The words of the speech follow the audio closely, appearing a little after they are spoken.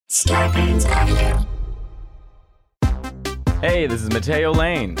Scarpins Avenue. Hey, this is Mateo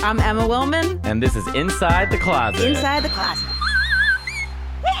Lane, I'm Emma Willman. and this is Inside the Closet. Inside the Closet.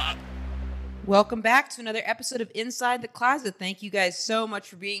 Welcome back to another episode of Inside the Closet. Thank you guys so much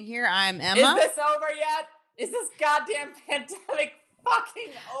for being here. I'm Emma. Is this over yet? Is this goddamn pandemic fucking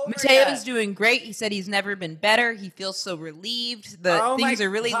over Mateo's yet? doing great. He said he's never been better. He feels so relieved. The Oh things my are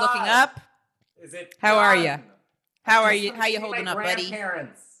really God. looking up. Is it How are done? ya? How I are just you? wanna How you see holding my up, buddy?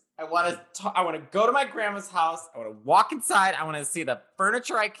 grandparents. I want to go to my grandma's house. I want to walk inside. I want to see the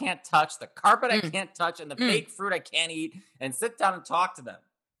furniture I can't touch, the carpet I can't touch, and the fake fruit I can't eat, and sit down and talk to them.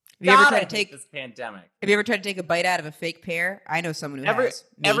 Have you ever God, tried I to hate take? this pandemic? Have you ever tried to take a bite out of a fake pear? I know someone who has.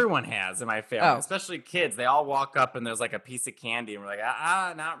 Me. Everyone has in my family, Oh. especially kids. They all walk up and there's like a piece of candy, and we're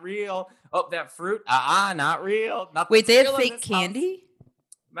like, not real. Oh, that fruit, not real. Nothing's Wait, they have real in fake this house. candy?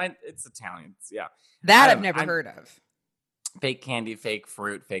 It's Italians, yeah. That I've I'm- never I'm- heard of. Fake candy, fake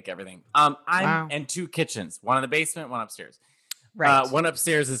fruit, fake everything. Wow. And two kitchens, one in the basement, one upstairs. Right. One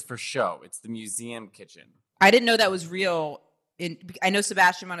upstairs is for show. It's the museum kitchen. I didn't know that was real. I know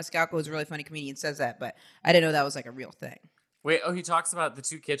Sebastian Maniscalco is a really funny comedian, says that, but I didn't know that was like a real thing. Wait, he talks about the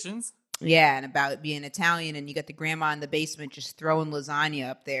two kitchens? Yeah, and about it being Italian, and you got the grandma in the basement just throwing lasagna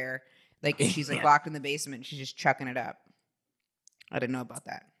up there, like she's like Yeah. locked in the basement, and she's just chucking it up. I didn't know about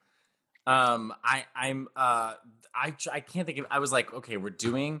that. I can't think of. I was like, okay, we're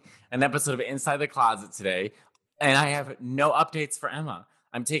doing an episode of Inside the Closet today, and I have no updates for Emma.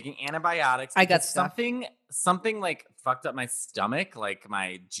 I'm taking antibiotics. I got because stuff. something like fucked up my stomach, like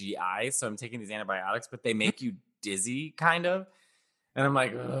my GI. So I'm taking these antibiotics, but they make you dizzy, kind of. And I'm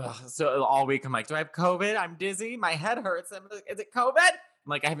like, ugh. So all week I'm like, do I have COVID? I'm dizzy. My head hurts. I'm like, is it COVID? I'm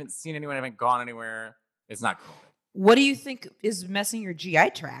like, I haven't seen anyone. I haven't gone anywhere. It's not COVID. What do you think is messing your GI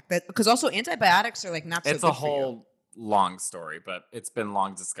tract? That because also antibiotics are like not so It's good a for you. whole long story, but it's been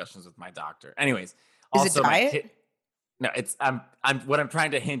long discussions with my doctor. Anyways, Is it also my diet? kid. No, it's I'm what I'm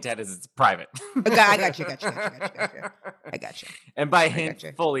trying to hint at is it's private. Okay, I got you. I got you. And by hint,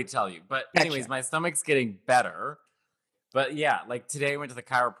 gotcha. fully tell you. But anyways, Gotcha. my stomach's getting better. But yeah, like today I went to the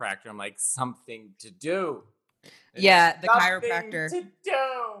chiropractor. I'm like, something to do. Yeah, the Something chiropractor. to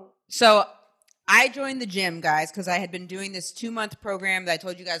do. So I joined the gym, guys, because I had been doing this 2-month program that I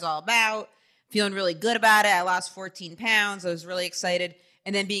told you guys all about, feeling really good about it. I lost 14 pounds. I was really excited.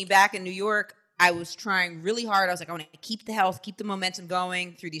 And then being back in New York, I was trying really hard. I was like, I want to keep the health, keep the momentum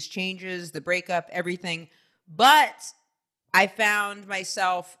going through these changes, the breakup, everything. But I found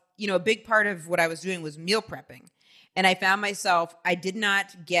myself, a big part of what I was doing was meal prepping. And I found myself, I did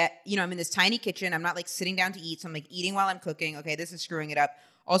not get, I'm in this tiny kitchen. I'm not like sitting down to eat. So I'm like eating while I'm cooking. Okay, this is screwing it up.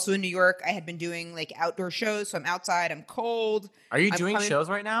 Also in New York, I had been doing like outdoor shows. So I'm outside, I'm cold. Are you I'm doing coming- shows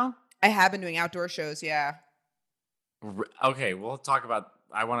right now? I have been doing outdoor shows, yeah. Okay, we'll talk about.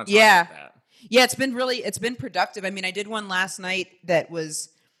 I want to talk Yeah. about that. Yeah, it's been productive. I mean, I did one last night that was,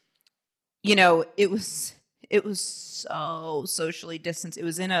 it was so socially distanced. It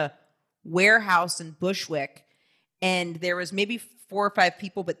was in a warehouse in Bushwick, and there was maybe 4 or 5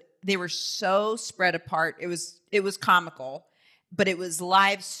 people, but they were so spread apart. It was comical, but it was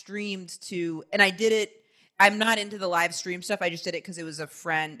live streamed to, and I did it. I'm not into the live stream stuff. I just did it because it was a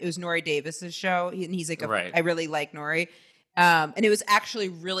friend. It was Nori Davis's show, and he's like, Right. I really like Nori. And it was actually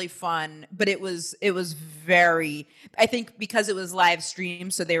really fun, but it was very, I think because it was live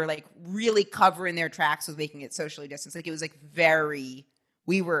streamed, so they were like really covering their tracks with making it socially distanced. Like it was like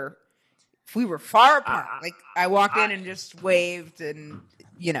we were far apart. Like I walked in and just waved and,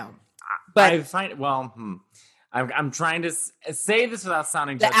 but I find I'm trying to say this without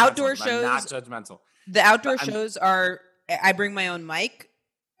sounding The judgmental, outdoor but I'm not shows- judgmental. the outdoor But I'm- shows are, I bring my own mic.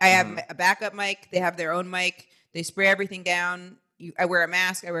 I have a backup mic. They have their own mic. They spray everything down. I wear a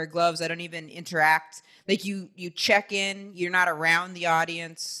mask. I wear gloves. I don't even interact. Like you check in. You're not around the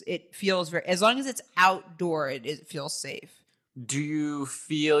audience. It feels very, as long as it's outdoor, it feels safe. Do you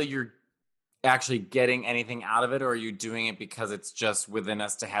feel you're actually getting anything out of it, or are you doing it because it's just within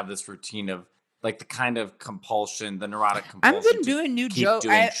us to have this routine of like the kind of compulsion, the neurotic compulsion? I've been to doing new keep jokes.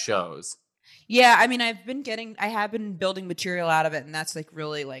 doing shows. Yeah, I mean, I have been building material out of it, and that's like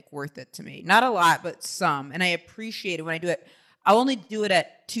really like worth it to me. Not a lot, but some, and I appreciate it when I do it. I'll only do it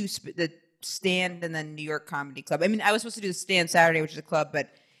at the Stand and then New York Comedy Club. I mean, I was supposed to do the Stand Saturday, which is a club, but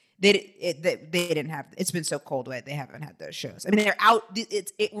they didn't have. It's been so cold, they haven't had those shows. I mean, they're out.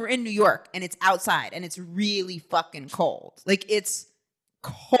 We're in New York, and it's outside, and it's really fucking cold. Like it's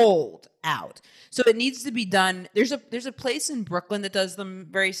cold out. So it needs to be done. There's a place in Brooklyn that does them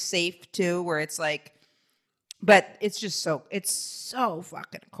very safe too, where it's like, but it's so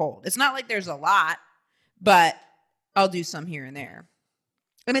fucking cold. It's not like there's a lot, but I'll do some here and there.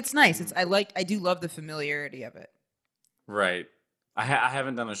 And it's nice. I do love the familiarity of it. Right. I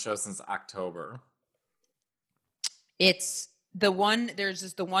haven't done a show since October. It's there's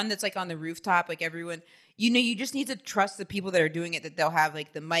just the one that's like on the rooftop, like everyone, you just need to trust the people that are doing it, that they'll have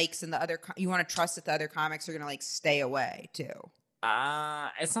like the mics and the other, you want to trust that the other comics are going to like stay away too.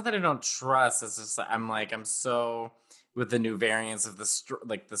 It's not that I don't trust. It's just I'm so with the new variants of the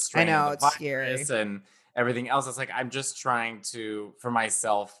strain I know, of the it's scary. virus and everything else. It's like I'm just trying to for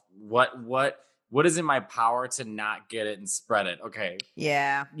myself. What is in my power to not get it and spread it? Okay,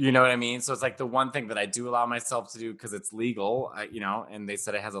 Yeah. you know what I mean. So it's like the one thing that I do allow myself to do because it's legal, and they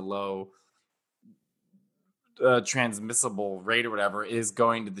said it has a low transmissible rate or whatever, is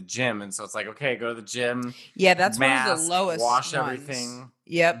going to the gym. And so it's like, okay, go to the gym. Yeah, that's mask, one of the lowest wash ones. everything.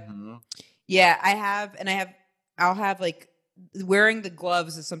 Yep. Mm-hmm. Yeah, I'll have like wearing the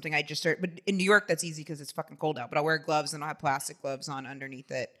gloves is something I just started, but in New York that's easy because it's fucking cold out, but I'll wear gloves and I'll have plastic gloves on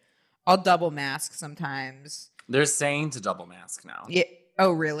underneath it. I'll double mask sometimes. They're saying to double mask now. Yeah.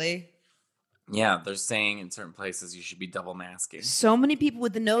 Oh, really? Yeah, they're saying in certain places you should be double masking. So many people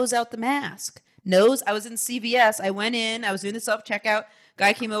with the nose out the mask. Nose, I was in CVS. I went in, I was doing the self-checkout.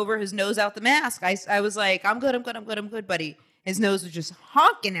 Guy came over, his nose out the mask. I was like, I'm good, buddy. His nose was just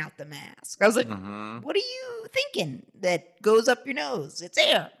honking out the mask. I was like, What are you thinking that goes up your nose? It's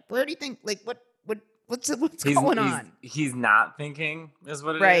air. Where do you think? Like, what's going on? He's not thinking is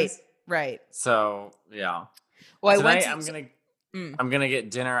what it is. Right. So, yeah. Well, tonight I'm gonna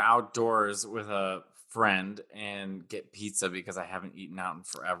get dinner outdoors with a friend and get pizza because I haven't eaten out in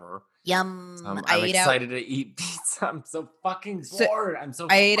forever. Yum! I'm excited to eat pizza. I'm so fucking bored.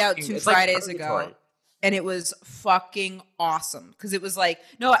 I ate out 2 Fridays ago, and it was fucking awesome because it was like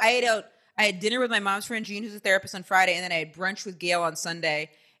I had dinner with my mom's friend Jean, who's a therapist, on Friday, and then I had brunch with Gail on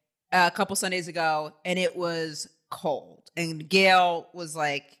Sunday, a couple Sundays ago, and it was cold. And Gail was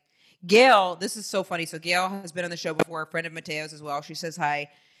like. Gail, this is so funny. So Gail has been on the show before, a friend of Mateo's as well. She says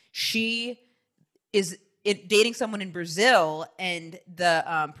hi. She is dating someone in Brazil, and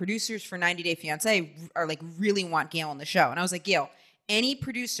the producers for 90 Day Fiancé are like really want Gail on the show. And I was like, Gail, any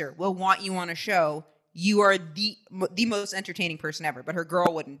producer will want you on a show. You are the most entertaining person ever. But her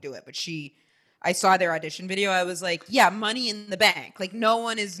girl wouldn't do it. But I saw their audition video. I was like, yeah, money in the bank. Like no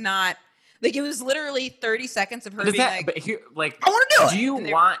one is not. Like, it was literally 30 seconds of her being like, but here, like, I want to do it. Do you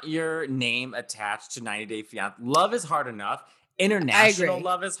want your name attached to 90 Day Fiancé? Love is hard enough. International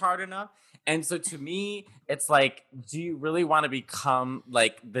love is hard enough. And so to me, it's like, do you really want to become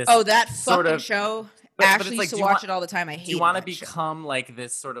like this? Oh, that sort fucking of show. But Ashley used to watch it all the time. I hate it. Do you want to become like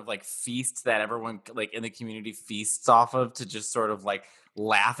this sort of like feast that everyone like in the community feasts off of to just sort of like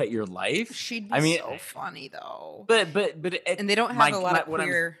laugh at your life? She'd be so funny though. But and they don't have a lot of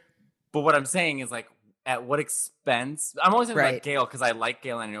queer. But what I'm saying is, like, at what expense? I'm always talking about Gail because I like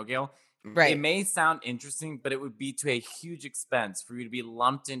Gail and I know Gail. Right. It may sound interesting, but it would be to a huge expense for you to be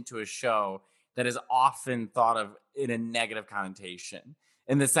lumped into a show that is often thought of in a negative connotation,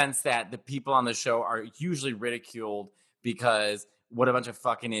 in the sense that the people on the show are usually ridiculed because what a bunch of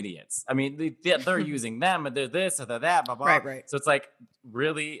fucking idiots. I mean, they're using them, and they're this or they're that, blah, blah. Right. So it's like,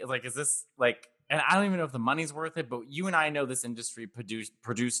 really? Like, is this like... And I don't even know if the money's worth it, but you and I know this industry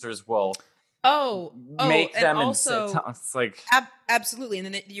producers will make them. And also, it's like absolutely.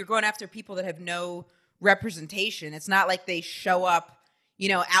 And then you're going after people that have no representation. It's not like they show up,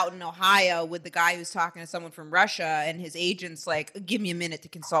 out in Ohio with the guy who's talking to someone from Russia and his agent's like, give me a minute to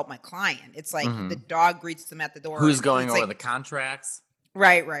consult my client. It's like the dog greets them at the door. Who's going over the contracts?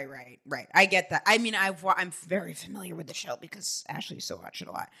 Right. I get that. I mean, I'm very familiar with the show because Ashley used to watch it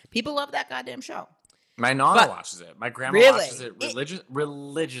a lot. People love that goddamn show. My Nana watches it. My grandma watches it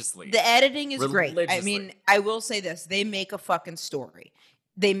religiously. The editing is great. I mean, I will say this. They make a fucking story.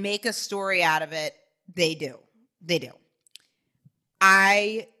 They make a story out of it. They do.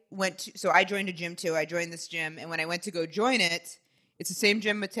 I joined a gym too. I joined this gym, and when I went to go join it, it's the same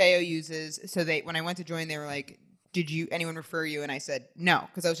gym Mateo uses. So when I went to join, they were like, did anyone refer you? And I said, no,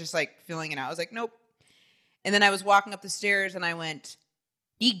 because I was just like filling it out. I was like, nope. And then I was walking up the stairs and I went,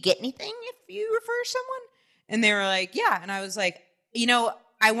 do you get anything if you refer someone? And they were like, yeah. And I was like,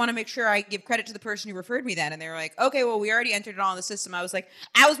 I want to make sure I give credit to the person who referred me then. And they were like, okay, well, we already entered it all in the system. I was like,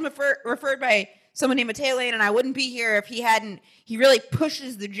 I was referred by someone named Mateo Lane, and I wouldn't be here if he really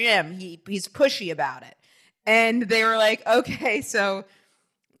pushes the gym. He's pushy about it. And they were like, okay, so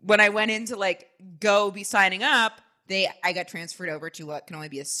when I went in to like go be signing up, I got transferred over to what can only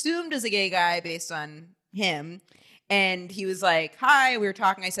be assumed as a gay guy based on him. And he was like, hi, we were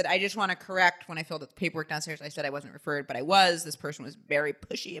talking. I said, I just want to correct when I filled out the paperwork downstairs. I said I wasn't referred, but I was. This person was very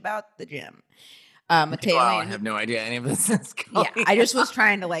pushy about the gym. Mateo Wow, I Lane. have no idea any of this is going Yeah, I just was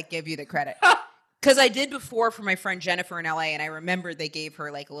trying to like give you the credit. Because I did before for my friend Jennifer in LA, and I remember they gave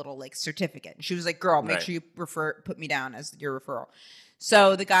her like a little like certificate. And she was like, "Girl, make Right. sure you put me down as your referral."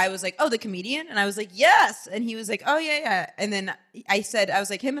 So the guy was like, "Oh, the comedian," and I was like, "Yes," and he was like, "Oh yeah, yeah." And then I was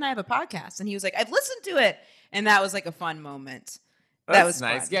like, "Him and I have a podcast," and he was like, "I've listened to it," and that was like a fun moment. That That's was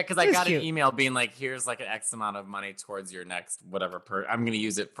nice. fun. Yeah, because It I was got cute. an email being like, here's like an X amount of money towards your next whatever. I'm going to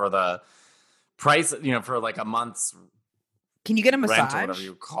use it for the price, for like a month's Can you get a rent massage? or whatever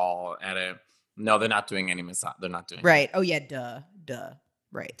you call at it. No, they're not doing any massage. They're not doing Right. Oh yeah. Duh.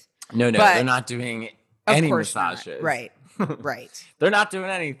 Right. No, But- they're not doing Of any course not. massages. Right. Right. They're not doing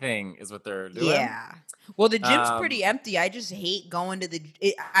anything, is what they're doing. Yeah. Well, the gym's Um, pretty empty. I just hate going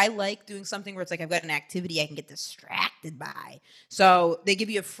to I like doing something where it's like I've got an activity I can get distracted by. So they give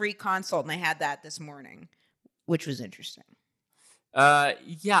you a free consult, and I had that this morning, which was interesting.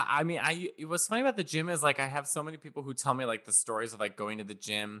 Yeah, I mean, what's funny about the gym is like I have so many people who tell me like the stories of like going to the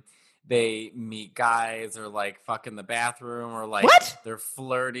gym. They meet guys or like fuck in the bathroom or like What? they're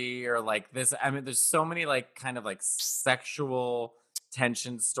flirty or like this. I mean, there's so many like kind of like sexual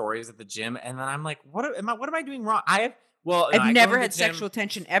tension stories at the gym, and then I'm like, what am I doing wrong? I go I've never to the had gym- sexual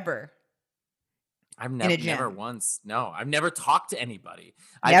tension ever. I've a never, gym. never once. No, I've never talked to anybody.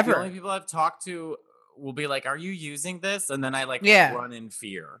 The Never. only people I've talked to will be like, "Are you using this?" And then I like Yeah. run in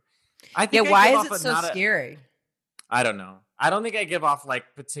fear. I Yeah. think I Why give is off it a- so not a- scary? I don't know. I don't think I give off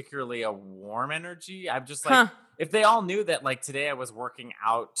like particularly a warm energy. I'm just like, Huh. if they all knew that like today I was working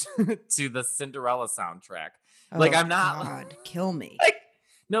out to the Cinderella soundtrack. Like, Oh, I'm not- God, kill me. Like,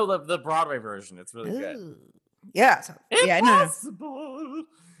 no, the Broadway version. It's really good. Ooh. Yeah. So, yeah. No. Impossible.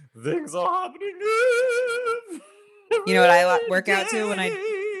 Things are happening. You know what I work out to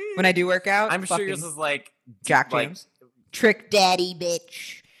when I do work out? I'm sure Fucking yours is like Jack like- James. Trick Daddy,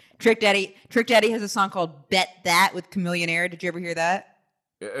 bitch. Trick Daddy has a song called Bet That with Chameleon Air. Did you ever hear that?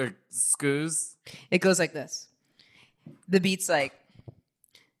 Scoos. It goes like this. The beat's like,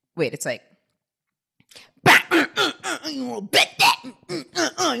 wait, it's like, you know, bet that,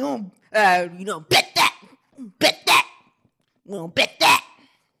 bet that, bet that.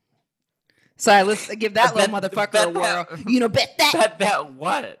 So I give that little motherfucker a whirl. Bet that, Bet that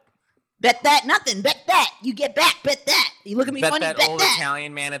what? bet that, nothing, bet that. You get back, bet that. You look at me Bet funny, that bet old that.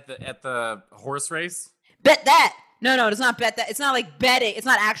 Italian man at the horse race. Bet that. No, it's not bet that. It's not like betting. It's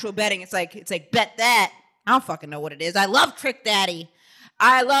not actual betting. It's like bet that. I don't fucking know what it is. I love Trick Daddy.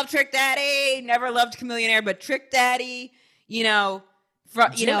 Never loved Chameleon Air, but Trick Daddy, Gym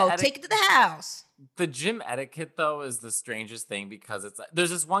take it to the house. The gym etiquette though is the strangest thing because there's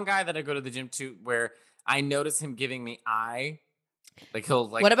this one guy that I go to the gym to where I notice him giving me eye. Like he'll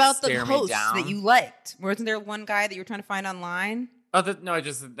like What about the stare me hosts down. that you liked? Wasn't there one guy that you were trying to find online? Oh, no, I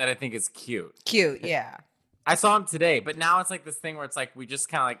think it's cute. Cute, yeah. I saw him today, but now it's like this thing where it's like we just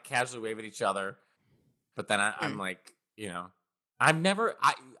kind of like casually wave at each other. But then I'm like,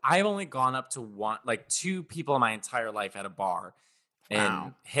 I've only gone up to two people in my entire life at a bar and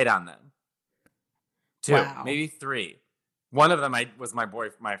Wow. hit on them. Two, Wow. maybe three. One of them was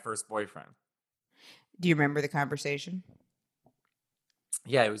my first boyfriend. Do you remember the conversation?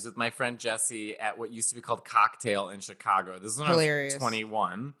 Yeah, it was with my friend Jesse at what used to be called Cocktail in Chicago. This is when I Hilarious. was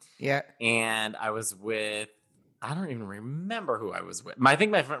 21. Yeah. And I was with, I don't even remember who I was with. I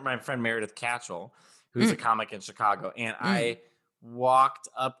think my friend Meredith Catchell, who's a comic in Chicago. And I walked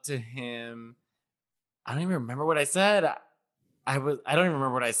up to him. I don't even remember what I said. I don't even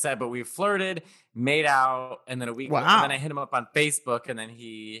remember what I said, but we flirted, made out, and then a week later, Wow. and then I hit him up on Facebook, and then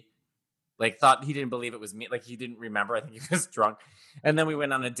he thought he didn't believe it was me. Like he didn't remember. I think he was drunk. And then we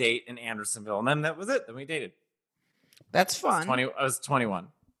went on a date in Andersonville, and then that was it. Then we dated. That's fun. I was 21.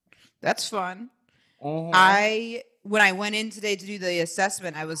 That's fun. Mhm. When I went in today to do the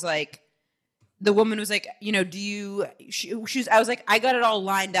assessment, I was like, the woman was like, I was like, I got it all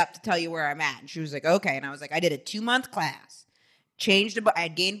lined up to tell you where I'm at. And she was like, okay. And I was like, I did a 2-month class, I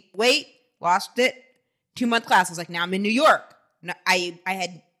had gained weight, lost it, 2-month class. I was like, now I'm in New York. No,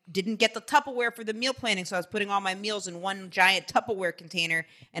 I didn't get the Tupperware for the meal planning, so I was putting all my meals in one giant Tupperware container,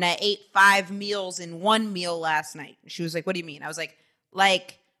 and I ate 5 meals in one meal last night. She was like, what do you mean? I was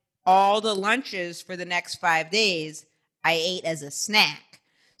like all the lunches for the next 5 days, I ate as a snack.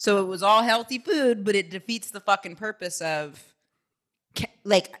 So it was all healthy food, but it defeats the fucking purpose of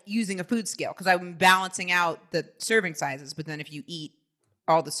like using a food scale, because I'm balancing out the serving sizes. But then if you eat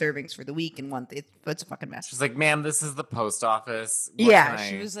all the servings for the week in one thing, it's a fucking mess. She's like, ma'am, this is the post office.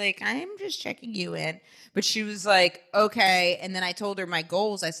 She was like, I'm just checking you in. But she was like, okay. And then I told her my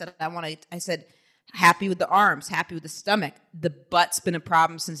goals. I said, Happy with the arms, happy with the stomach. The butt's been a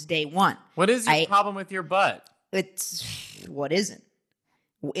problem since day one. What is your problem with your butt? It's what isn't.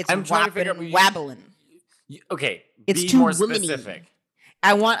 It's I'm trying to figure out. wabbling. Okay, It's be too more women-y. specific.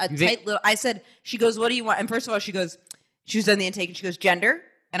 I want a tight little. I said, she goes, what do you want? And first of all, she was done the intake and she goes, gender.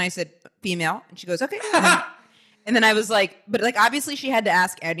 And I said, female. And she goes, okay. And then I was like, but like, obviously she had to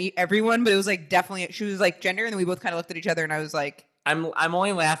ask everyone, but it was like, definitely, she was like, gender. And then we both kind of looked at each other and I was like, I'm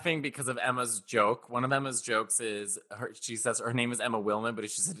only laughing because of Emma's joke. One of Emma's jokes is she says her name is Emma Willman, but if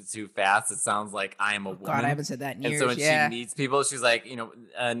she said it too fast, it sounds like I am a woman. God, I haven't said that in years. And so when she meets people, she's like,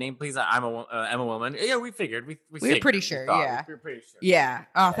 name please, I'm Emma Willman. Yeah, we figured. We were pretty sure. Yeah, we were pretty sure. Yeah.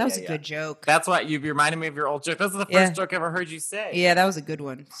 Oh, that was a good joke. That's why you reminded me of your old joke. This is the first joke I ever heard you say. Yeah, that was a good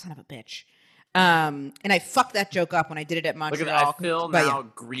one. Son of a bitch. And I fucked that joke up when I did it at Montreal. Look at that. I fill now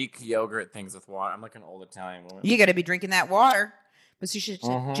Greek yogurt things with water. I'm like an old Italian woman. You got to be drinking that water. But so she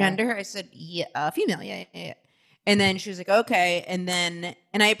said, gender? I said, yeah, female, yeah. And then she was like, okay. And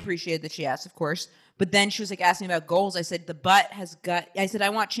I appreciated that she asked, of course. But then she was like asking me about goals. I said, the butt has gut. I said, I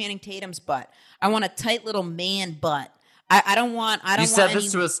want Channing Tatum's butt. I want a tight little man butt. I don't want. You said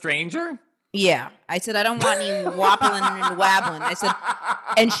this to a stranger? Yeah. I said, I don't want any wobbling and wabbling. I said,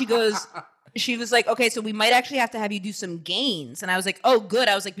 and she was like, okay, so we might actually have to have you do some gains. And I was like, oh, good.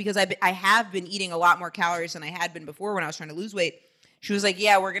 I was like, because I have been eating a lot more calories than I had been before when I was trying to lose weight. She was like,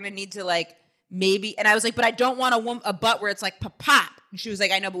 yeah, we're going to need to like maybe. And I was like, but I don't want a butt where it's like pop. And she was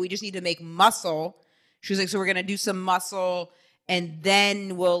like, I know, but we just need to make muscle. She was like, so we're going to do some muscle and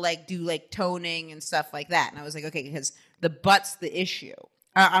then we'll like do like toning and stuff like that. And I was like, okay, because the butt's the issue.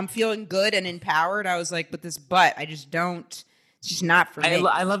 I'm feeling good and empowered. I was like, but this butt, I just don't. It's just not for me.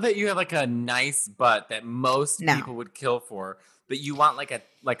 I love that you have like a nice butt that most people would kill for, but you want like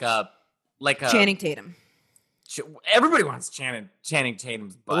a Channing Tatum. Everybody wants Channing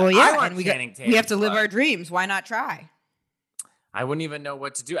Tatum's butt. Well, yeah, and we have to live our dreams. Why not try? I wouldn't even know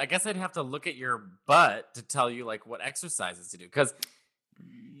what to do. I guess I'd have to look at your butt to tell you like what exercises to do. Because,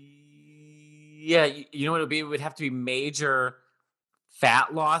 yeah, you know what it would be? It would have to be major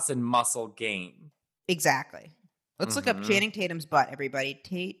fat loss and muscle gain. Exactly. Let's look up Channing Tatum's butt, everybody.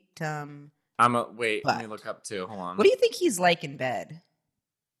 Tatum. Let me butt. look up too. Hold on. What do you think he's like in bed?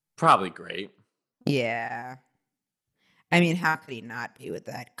 Probably great. Yeah. I mean, how could he not be with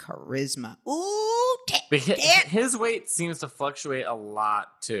that charisma? Ooh, his weight seems to fluctuate a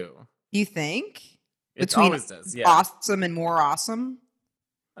lot too. You think? It always does. Yeah. Awesome and more awesome.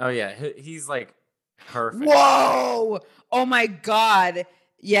 Oh yeah, he's like perfect. Whoa! Oh my God!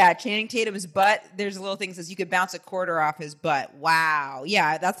 Yeah, Channing Tatum's butt. There's a little thing that says you could bounce a quarter off his butt. Wow.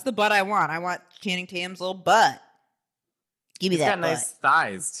 Yeah, that's the butt I want. I want Channing Tatum's little butt. Give me that. He's got nice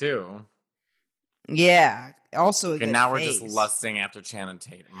thighs too. Yeah. Also, now we're just lusting after Channing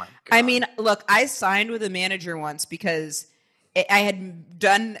Tatum. My God. I mean, look, I signed with a manager once because I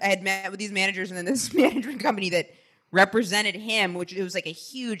had met with these managers, and then this management company that represented him, which it was like a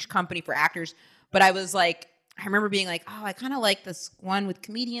huge company for actors. But I was like, I remember being like, oh, I kind of like this one with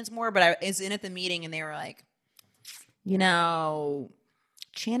comedians more. But I was in at the meeting, and they were like,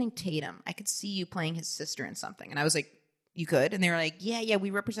 Channing Tatum, I could see you playing his sister in something. And I was like, you could? And they were like, yeah, we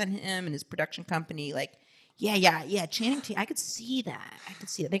represent him and his production company. Like, yeah, Channing Tatum. I could see that.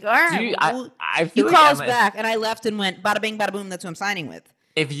 They go, all right. I feel you call us back. And I left and went, bada bing, bada boom. That's who I'm signing with.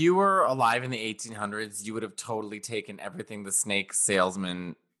 If you were alive in the 1800s, you would have totally taken everything the snake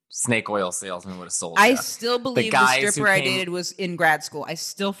oil salesman would have sold you. I still believe the stripper I dated was in grad school. I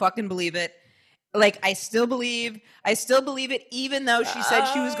still fucking believe it. Like, I still believe it, even though she said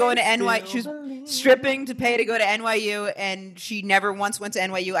she was going to NYU. She was stripping to pay to go to NYU, and she never once went to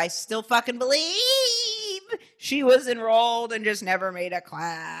NYU. I still fucking believe she was enrolled and just never made a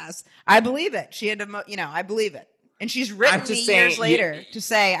class. I believe it. She had to, I believe it. And she's written me years later to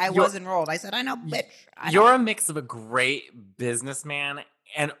say I was enrolled. I said, I know, bitch. You're a mix of a great businessman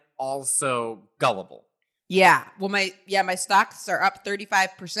and also gullible. Yeah. Well, my stocks are up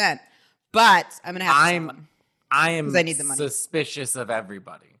 35%. But I'm gonna have to sell them. I am I need the money. Suspicious of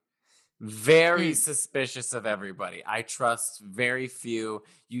everybody. Very suspicious of everybody. I trust very few.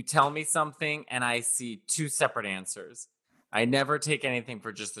 You tell me something and I see two separate answers. I never take anything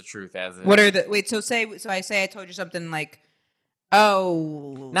for just the truth as it is. I told you something like,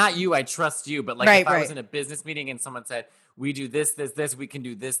 oh. Not you, I trust you, but like if I was in a business meeting and someone said, we do this, we can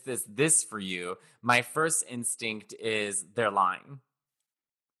do this for you. My first instinct is they're lying.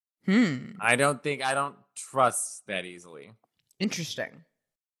 I don't trust that easily. Interesting.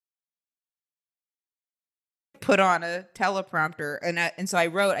 Put on a teleprompter, and so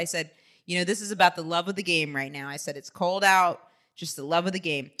I said, this is about the love of the game right now. I said, it's cold out, just the love of the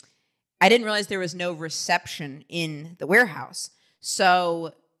game. I didn't realize there was no reception in the warehouse.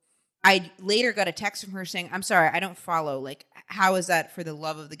 So I later got a text from her saying, I'm sorry, I don't follow. Like, how is that for the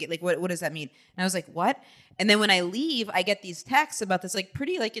love of the game? Like, what does that mean? And I was like, what? And then when I leave, I get these texts about this like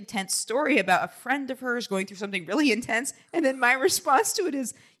pretty like intense story about a friend of hers going through something really intense. And then my response to it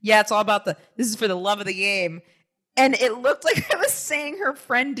is, yeah, it's all about this is for the love of the game. And it looked like I was saying her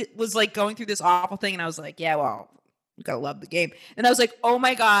friend was like going through this awful thing. And I was like, yeah, well, you gotta love the game. And I was like, oh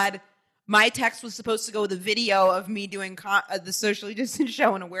my God, my text was supposed to go with a video of me doing the socially distant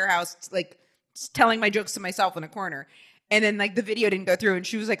show in a warehouse, like telling my jokes to myself in a corner. And then like the video didn't go through. And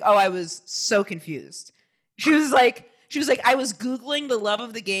she was like, oh, I was so confused. She was like, I was Googling the love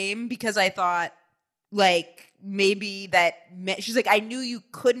of the game because I thought like maybe that she's like, I knew you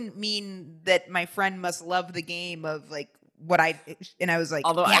couldn't mean that my friend must love the game of like what and I was like,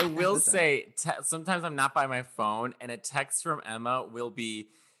 although yeah, I will say sometimes I'm not by my phone and a text from Emma will be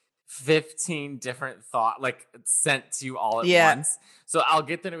 15 different like sent to you all at once. So I'll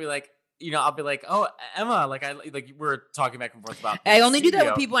get there and be like, I'll be like, oh, Emma, like we're talking back and forth about. I only do that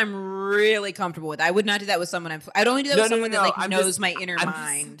with people I'm really comfortable with. I would not do that with someone I'd only do that with someone that like knows my inner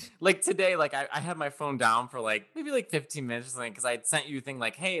mind. Like today, like I had my phone down for like maybe like 15 minutes or something because I had sent you a thing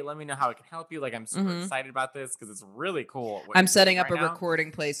like, hey, let me know how I can help you. Like I'm super excited about this because it's really cool. I'm setting up a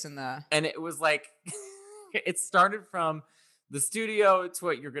recording place in the. And it was like, it started from the studio to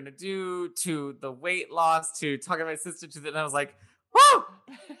what you're gonna do to the weight loss to talking to my sister to and I was like, whoa!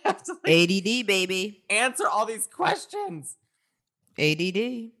 I have to, like, ADD, baby. Answer all these questions.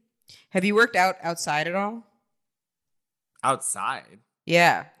 ADD. Have you worked out outside at all? Outside?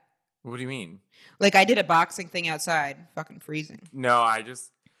 Yeah. What do you mean? Like I did a boxing thing outside. Fucking freezing. No, I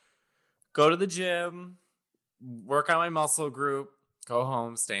just go to the gym, work on my muscle group, go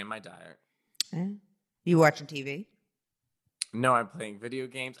home, stay in my diet. You watching TV? No, I'm playing video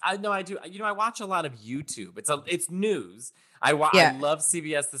games. I do. I watch a lot of YouTube. It's news. I love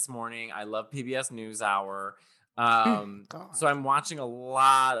CBS This Morning. I love PBS NewsHour. So I'm watching a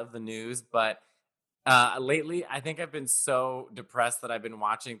lot of the news, but lately I think I've been so depressed that I've been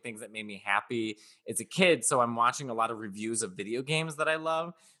watching things that made me happy as a kid. So I'm watching a lot of reviews of video games that I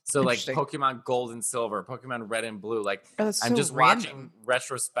love. So like Pokemon Gold and Silver, Pokemon Red and Blue. Like I'm just watching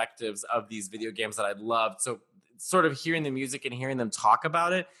retrospectives of these video games that I loved. So sort of hearing the music and hearing them talk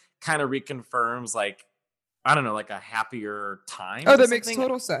about it kind of reconfirms like, I don't know, like a happier time. Oh, that makes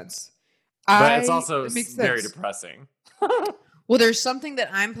total sense. But it's also very depressing. Well, there's something that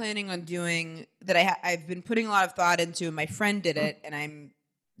I'm planning on doing that I've been putting a lot of thought into. My friend did it, and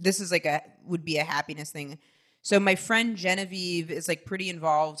this is like would be a happiness thing. So my friend Genevieve is like pretty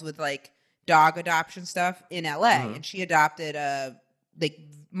involved with like dog adoption stuff in LA, and she adopted a like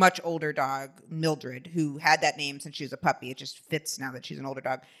much older dog, Mildred, who had that name since she was a puppy. It just fits now that she's an older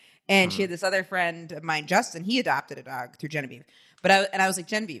dog. And she had this other friend of mine, Justin. He adopted a dog through Genevieve. But I was like,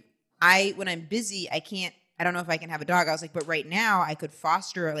 Genevieve, when I'm busy, I don't know if I can have a dog. I was like, but right now I could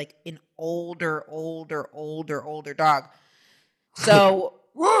foster like an older dog. So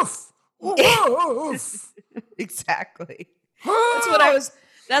woof, woof. Exactly. That's what I was.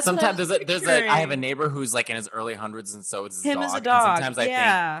 That's sometimes I have a neighbor who's like in his early hundreds, and so it's his dog. As a dog. And sometimes I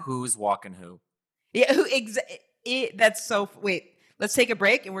think, who's walking who? Yeah, that's so. Wait, let's take a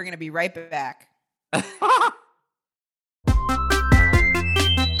break, and we're gonna be right back.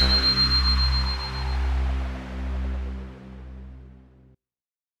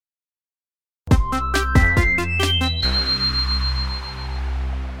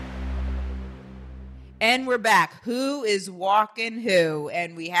 And we're back. Who is walking who?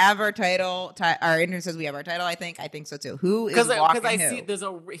 And we have our title. Our intern says we have our title. I think so too. Who is walking who? Because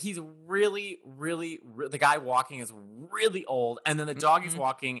I see he's really, the guy walking is really old, and then the dog he's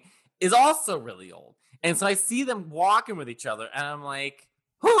walking is also really old. And so I see them walking with each other, and I'm like,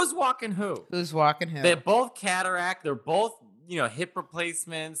 who's walking who? Who's walking who? They're both cataract. They're both hip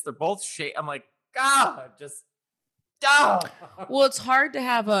replacements. They're both I'm like, God, just. Well, it's hard to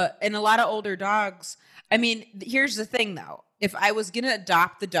have and a lot of older dogs. I mean, here's the thing though. If I was going to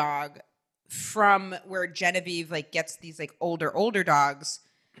adopt the dog from where Genevieve like gets these like older dogs,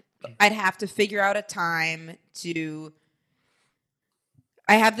 I'd have to figure out a time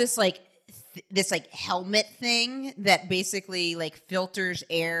I have this like this like helmet thing that basically like filters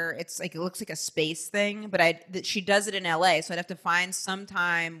air. It's like, it looks like a space thing, but she does it in LA. So I'd have to find some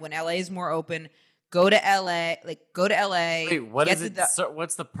time when LA is more open. Go to LA. Wait, what is it?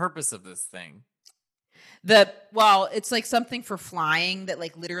 What's the purpose of this thing? It's like something for flying that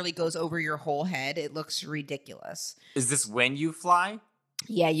like literally goes over your whole head. It looks ridiculous. Is this when you fly?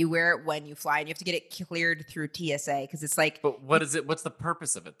 Yeah, you wear it when you fly, and you have to get it cleared through TSA because it's like. But what is it? What's the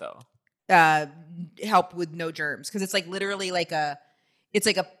purpose of it though? help with no germs, because it's like literally like it's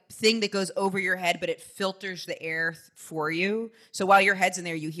like a thing that goes over your head, but it filters the air for you. So while your head's in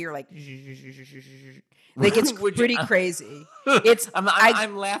there, you hear like it's pretty crazy. It's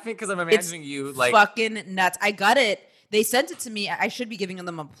I'm laughing because I'm imagining you like fucking nuts. I got it. They sent it to me. I should be giving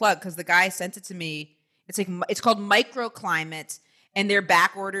them a plug because the guy sent it to me. It's called Microclimate, and they're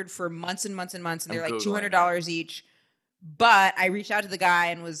back ordered for months and months and months, and they're like $200 each. But I reached out to the guy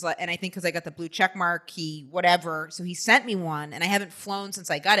and was like, and I think because I got the blue check mark, whatever. So he sent me one, and I haven't flown since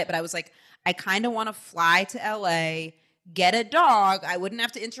I got it. But I was like, I kind of want to fly to LA, get a dog. I wouldn't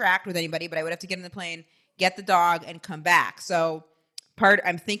have to interact with anybody, but I would have to get in the plane, get the dog, and come back. So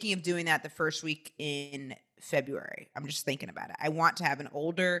I'm thinking of doing that the first week in February. I'm just thinking about it. I want to have an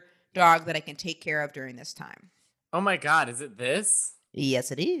older dog that I can take care of during this time. Oh my God, is it this?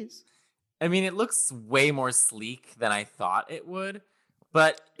 Yes, it is. I mean, it looks way more sleek than I thought it would,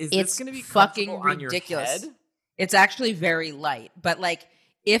 but is this going to be fucking ridiculous? On your head? It's actually very light, but like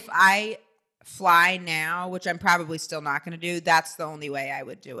if I fly now, which I'm probably still not going to do, that's the only way I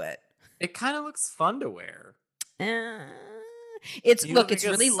would do it. It kind of looks fun to wear. It's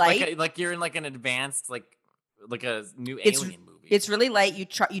really light. Like you're in like an advanced like a new alien movie. It's really light.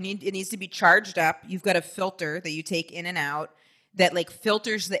 It needs to be charged up. You've got a filter that you take in and out that like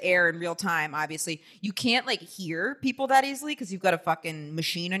filters the air in real time. Obviously, you can't like hear people that easily because you've got a fucking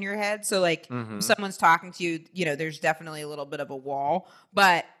machine on your head. So like if someone's talking to you, there's definitely a little bit of a wall,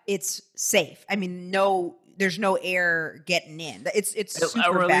 but it's safe. I mean, there's no air getting in. It's super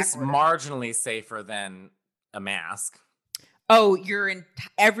or at least marginally safer than a mask. Oh,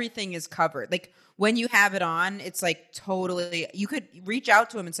 everything is covered. Like when you have it on, it's like totally. You could reach out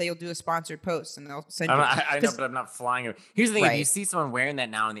to them and say you'll do a sponsored post, and they'll send you. I know, but I'm not flying. Here's the thing: right. If you see someone wearing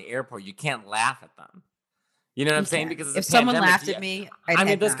that now in the airport, you can't laugh at them. You know what I'm saying? Because if someone laughed at me,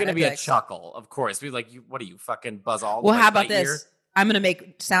 there's going to be a chuckle, of course. Be like, what are you fucking Buzz Aldrin? Well, how about this? I'm going to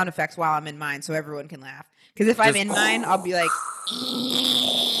make sound effects while I'm in mine, so everyone can laugh. Because if I'm in mine, I'll be like.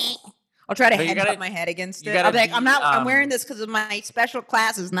 I'll try to headbutt my head against it. I'll be like, I'm wearing this because of my special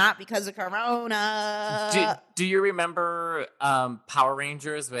classes, not because of Corona. Do you remember Power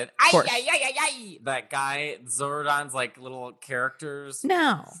Rangers with that guy, Zordon's like little characters?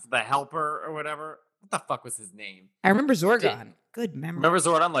 No. The helper or whatever. What the fuck was his name? I remember Zorgon. Good memory. Remember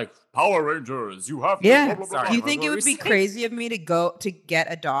Zordon? Like, Power Rangers, you have to. Yeah. Do you think it would be crazy of me to go to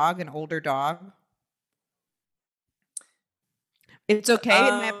get a dog, an older dog? It's okay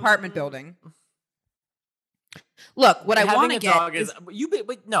in my apartment building. Look, what I want to get is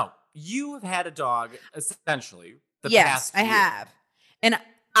you have had a dog essentially. Yes, I have. And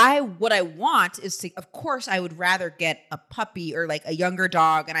what I want is to, of course, I would rather get a puppy or like a younger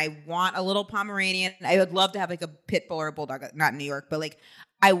dog, and I want a little Pomeranian. I would love to have like a pit bull or a bulldog, not in New York, but like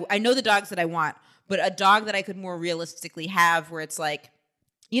I know the dogs that I want, but a dog that I could more realistically have where it's like,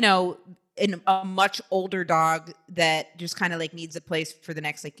 a much older dog that just kind of like needs a place for the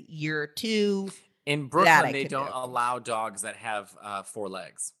next like year or two. In Brooklyn, they don't allow dogs that have 4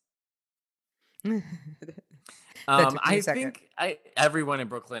 legs. I think everyone in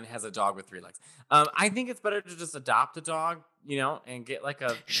Brooklyn has a dog with 3 legs. I think it's better to just adopt a dog, and get like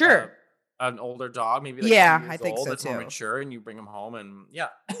an older dog, maybe like 2 years I think old, so that's too. more mature, and you bring him home, and yeah.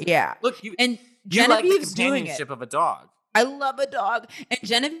 Look, you like the companionship of a dog. I love a dog. And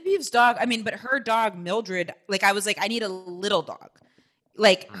Genevieve's dog, but her dog, Mildred, like I was like, I need a little dog.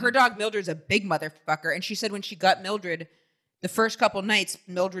 Like her dog, Mildred's a big motherfucker. And she said when she got Mildred, the first couple nights,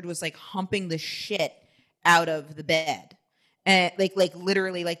 Mildred was like humping the shit out of the bed. And like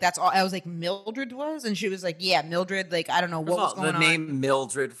literally, like that's all. I was like, Mildred was? And she was like, yeah, Mildred, like, I don't know what was going on. The name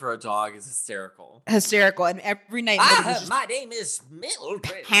Mildred for a dog is hysterical. And every night, my name is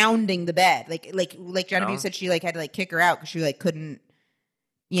Mildred. Pounding the bed. Like Genevieve said, she like had to like kick her out because she like couldn't,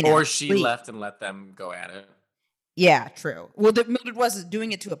 or she sleep. Left and let them go at it. Yeah, true. Well, Mildred wasn't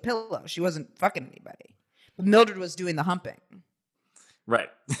doing it to a pillow. She wasn't fucking anybody. But Mildred was doing the humping. Right.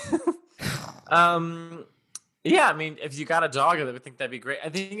 Yeah, if you got a dog, I would think that'd be great. I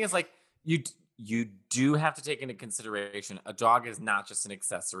think it's like you do have to take into consideration a dog is not just an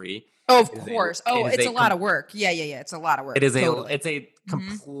accessory. Oh, of course. It's a lot of work. Yeah. It's a lot of work. It is it's a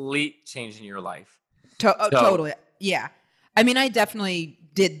complete change in your life. Totally. Yeah. I definitely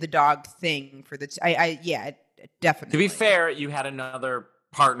did the dog thing for definitely. To be fair, you had another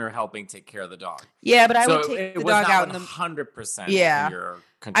partner helping take care of the dog. Yeah, but I would take the dog out in the 100%. Yeah, in your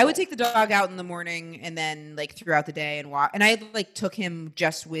control. I would take the dog out in the morning and then like throughout the day and walk. And I like took him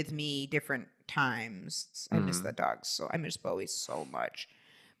just with me different times. I miss that dog I miss Bowie so much.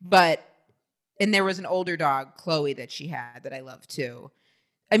 And there was an older dog, Chloe, that she had that I love too.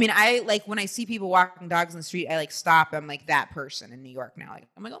 I mean, I like when I see people walking dogs in the street, I like stop. I'm like that person in New York now. Like,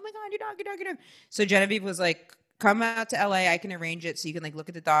 I'm like, oh my God, your dog. So Genevieve was like, come out to LA. I can arrange it so you can like look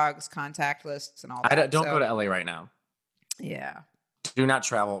at the dogs, contact lists, and all that. Don't go to LA right now. Yeah. Do not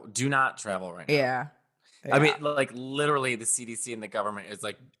travel. Do not travel right now. Yeah. I mean, like literally the CDC and the government is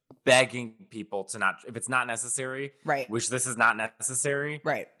like begging people to not, if it's not necessary, right. Which this is not necessary,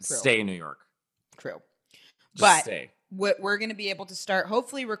 right. True. Stay in New York. True. Just stay. We're going to be able to start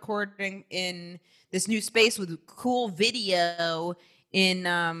hopefully recording in this new space with cool video in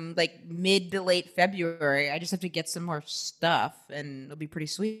like mid to late February. I just have to get some more stuff and it'll be pretty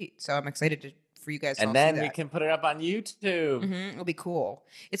sweet. So I'm excited for you guys to and all then see we that. can put it up on YouTube. It'll be cool.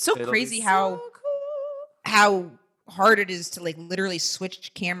 It's so crazy be how so cool. how hard it is to like literally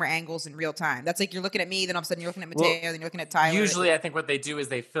switch camera angles in real time. That's like you're looking at me, then all of a sudden you're looking at Mateo, then you're looking at Tyler. Usually I think what they do is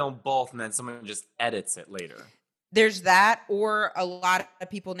they film both and then someone just edits it later. There's that, or a lot of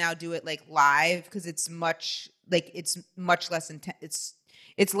people now do it like live because it's much less intense.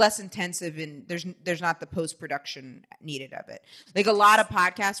 It's less intensive and there's not the post-production needed of it. Like a lot of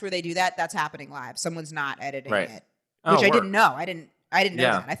podcasts where they do that, that's happening live. Someone's not editing it. Which I didn't know. I didn't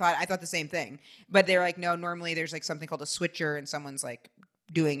know that. I thought the same thing. But they're like, no, normally there's like something called a switcher and someone's like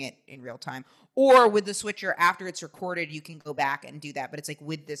doing it in real time. Or with the switcher, after it's recorded, you can go back and do that. But it's like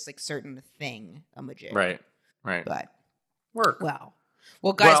with this like certain thing, a majig. Right. But work.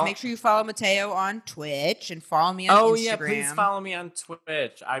 Well, guys, make sure you follow Mateo on Twitch and follow me on Instagram. Oh, yeah, please follow me on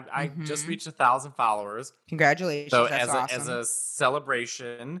Twitch. I just reached 1,000 followers. Congratulations. So That's awesome. as a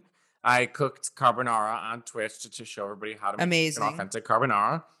celebration, I cooked carbonara on Twitch to show everybody how to make an authentic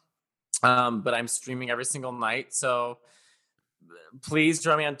carbonara. But I'm streaming every single night. So please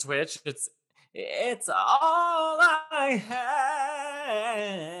join me on Twitch. It's all I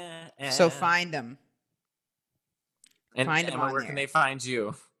have. So find them. And find them on where there. Can they find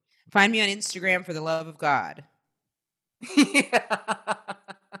you? Find me on Instagram for the love of God.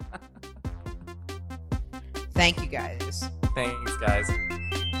 Thank you, guys. Thanks, guys.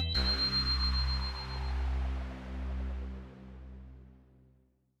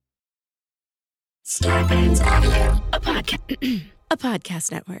 Starburns Audio, a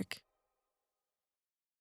podcast network.